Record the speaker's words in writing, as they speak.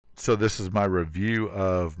So this is my review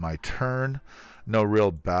of my turn. No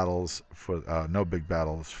real battles for, no big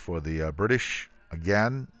battles for the British.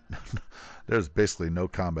 Again, there's basically no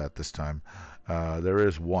combat this time. There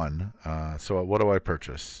is one. So what do I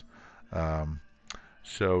purchase? Um,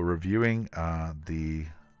 so reviewing the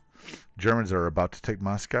Germans are about to take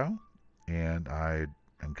Moscow, and I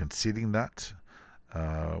am conceding that.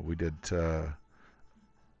 We did,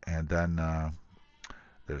 and then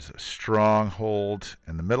there's a stronghold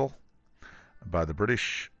in the middle by the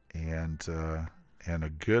British, and a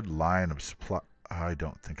good line of supply. I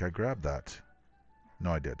don't think I grabbed that.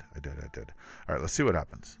 No, I did. I did. All right, let's see what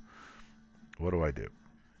happens. What do I do?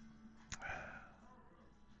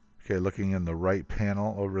 Okay, looking in the right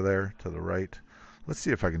panel over there to the right. Let's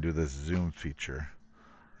see if I can do this zoom feature.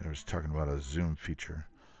 I was talking about a zoom feature.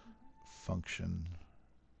 Function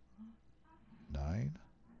 9.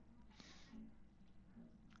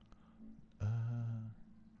 Uh,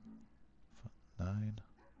 9.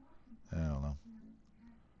 I don't know.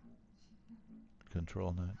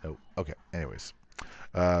 Control 9. Oh, okay. Anyways,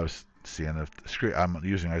 seeing if the screen. I'm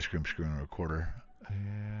using ice cream screen recorder,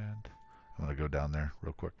 and I'm gonna go down there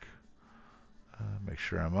real quick. Make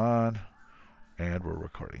sure I'm on, and we're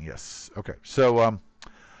recording. Yes. Okay. So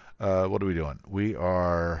what are we doing? We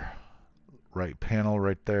are right panel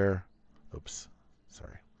right there. Oops.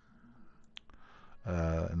 Sorry.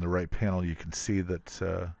 In the right panel, you can see that.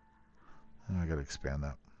 I gotta expand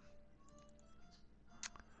that.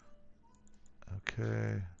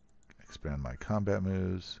 Okay. Expand my combat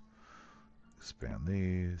moves. Expand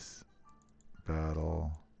these.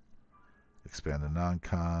 Battle. Expand the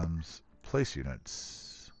non-coms. Place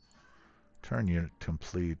units. Turn unit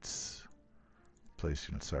completes. Place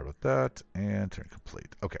unit, sorry about that. And turn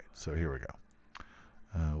complete. Okay, so here we go.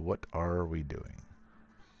 What are we doing?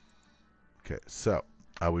 Okay, so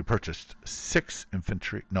we purchased 8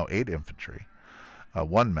 infantry,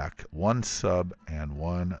 1 mech, 1 sub, and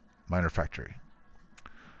 1 minor factory.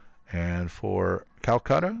 And for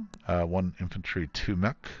Calcutta, 1 infantry, 2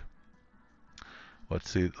 mech. Let's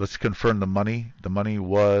see. Let's confirm the money. The money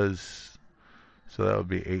was, so that would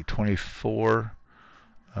be 824,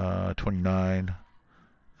 29,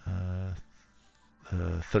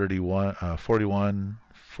 31, 41,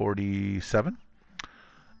 47.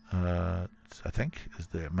 I think is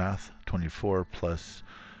the math. 24 plus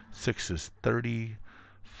 6 is 30,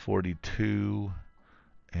 42,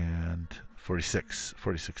 and 46.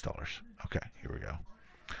 $46. Okay, here we go.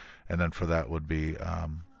 And then for that would be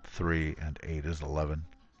 3 and 8 is 11.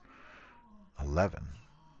 11.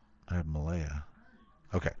 I have Malaya.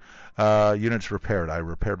 Okay. Units repaired. I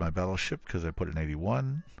repaired my battleship because I put it in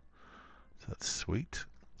 81. So that's sweet.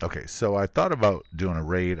 Okay, so I thought about doing a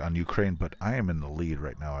raid on Ukraine, but I am in the lead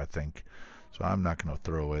right now, I think. So I'm not going to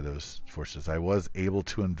throw away those forces. I was able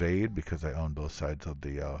to invade because I own both sides of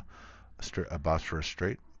the Bosphorus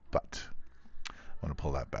Strait, but I'm going to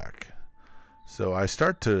pull that back. So I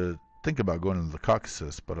start to think about going into the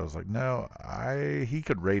Caucasus, but I was like, no, he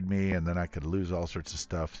could raid me, and then I could lose all sorts of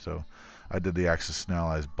stuff. So I did the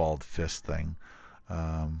Axis&Allies bald fist thing.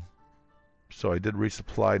 So I did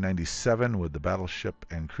resupply 97 with the battleship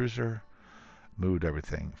and cruiser. Moved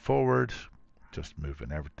everything forward. Just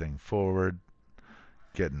moving everything forward.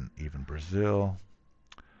 Getting even Brazil.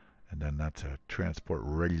 And then that's a transport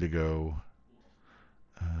ready to go.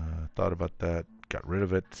 Thought about that. Got rid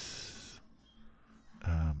of it.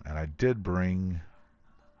 And I did bring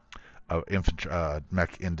infantry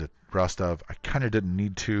mech into Rostov. I kind of didn't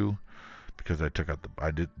need to because I took out I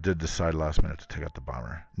did decide last minute to take out the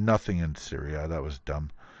bomber. Nothing in Syria. That was dumb.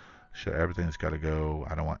 Everything's got to go.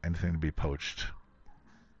 I don't want anything to be poached.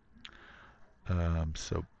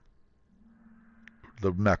 So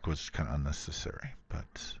the mech was kind of unnecessary,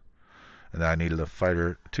 but and then I needed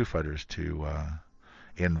two fighters to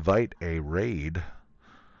invite a raid.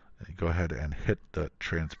 Go ahead and hit the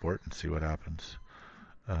transport and see what happens.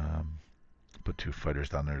 Put 2 fighters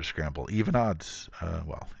down there to scramble. Even odds.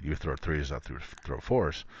 Well, you throw 3s, I throw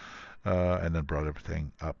 4s. And then brought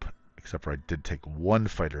everything up, except for I did take 1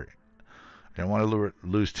 fighter. I didn't want to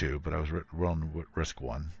lose 2, but I was willing to risk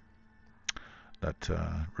 1. That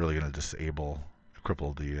really going to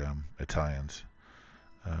cripple the Italians.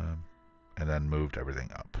 And then moved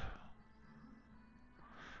everything up.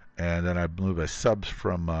 And then I move a subs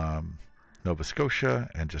from Nova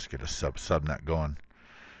Scotia and just get a subnet going.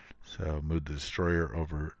 So move the destroyer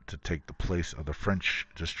over to take the place of the French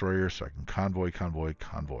destroyer so I can convoy.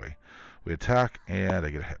 We attack and I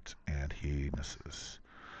get a hit and he misses.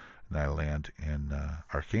 And I land in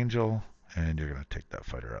Archangel and you're going to take that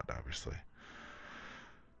fighter out obviously.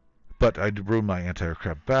 But I drew my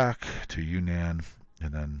anti-aircraft back to Yunnan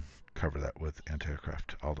and then cover that with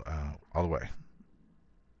anti-aircraft all the way.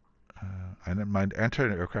 I didn't mind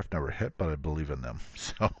anti-aircraft never hit, but I believe in them.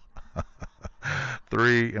 So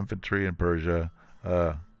 3 infantry in Persia,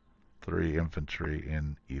 3 infantry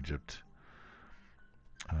in Egypt,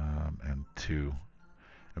 and 2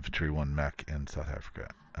 infantry, 1 mech in South Africa.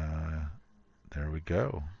 There we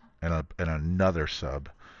go. And another sub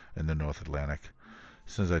in the North Atlantic.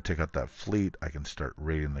 As soon as I take out that fleet, I can start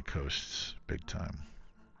raiding the coasts big time.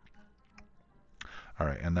 All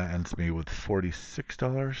right, and that ends me with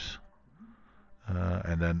 $46.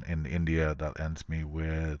 And then in India, that ends me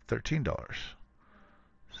with $13.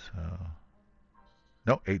 So,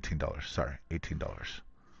 no, $18. Sorry, $18.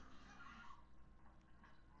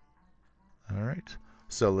 All right.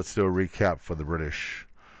 So let's do a recap for the British.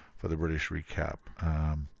 For the British recap.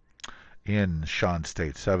 In Shan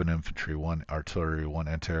State, 7 infantry, 1 artillery, 1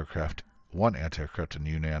 anti-aircraft in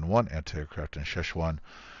Yunnan, 1 anti-aircraft in Szechuan,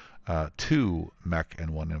 2 mech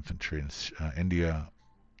and 1 infantry in India,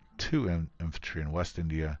 2 infantry in West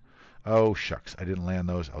India. Oh shucks, I didn't land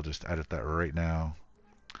those. I'll just edit that right now.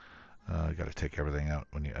 You got to take everything out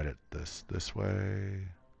when you edit this way.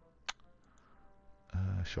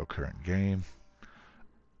 Show current game,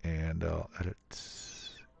 and I'll edit.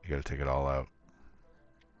 You got to take it all out.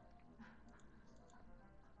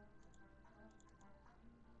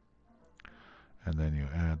 And then you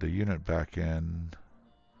add the unit back in,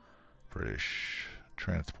 British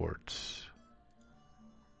transports,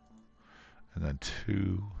 and then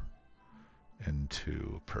 2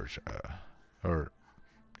 into Persia, or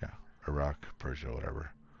yeah, Iraq, Persia, whatever.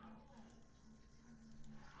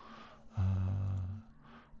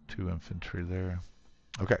 2 infantry there.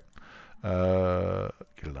 Okay,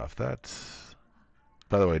 get it off that.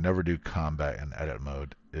 By the way, never do combat in edit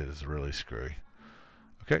mode. It is really screwy.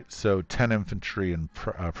 Okay, so 10 infantry in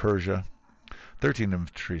Persia, 13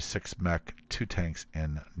 infantry, 6 mech, 2 tanks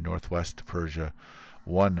in northwest Persia,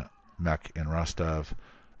 1 mech in Rostov,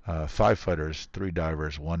 5 fighters, 3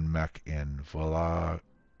 divers, 1 mech in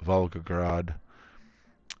Volgograd,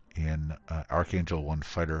 in Archangel, 1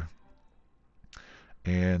 fighter.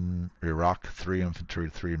 In Iraq, 3 infantry,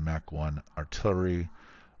 3 mech, 1 artillery,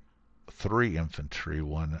 3 infantry,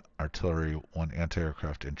 1 artillery, 1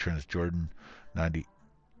 anti-aircraft. In Transjordan,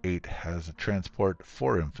 98 has a transport,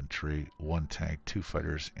 4 infantry, 1 tank, 2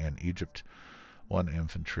 fighters. In Egypt, 1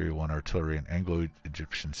 infantry, 1 artillery. In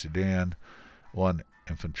Anglo-Egyptian Sudan, 1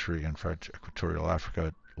 infantry in French Equatorial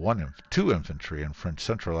Africa, 2 infantry in French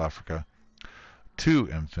Central Africa, 2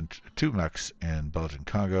 mechs in Belgian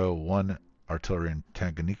Congo, 1 artillery in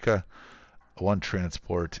Tanganyika, 1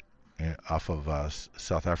 transport off of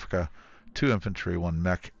South Africa, 2 infantry, 1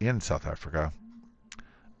 mech in South Africa.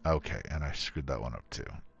 Okay, and I screwed that one up too.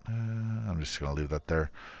 I'm just going to leave that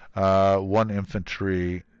there. 1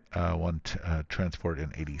 infantry, 1 transport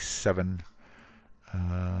in 87.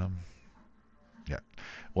 Yeah,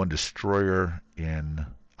 1 destroyer in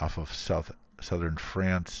off of southern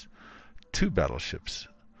France, 2 battleships,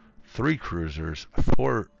 3 cruisers,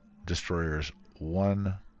 4 destroyers,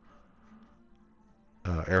 1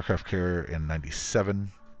 aircraft carrier in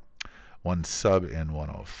 97, 1 sub in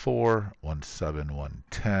 104, 1 sub in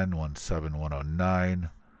 110, 1 sub in 109,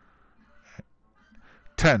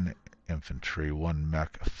 10 infantry, 1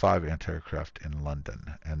 mech, 5 anti-aircraft in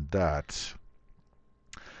London. And that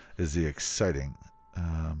is the exciting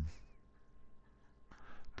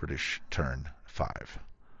British turn 5.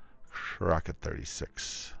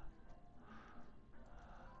 crockett36.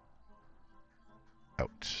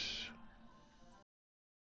 Out.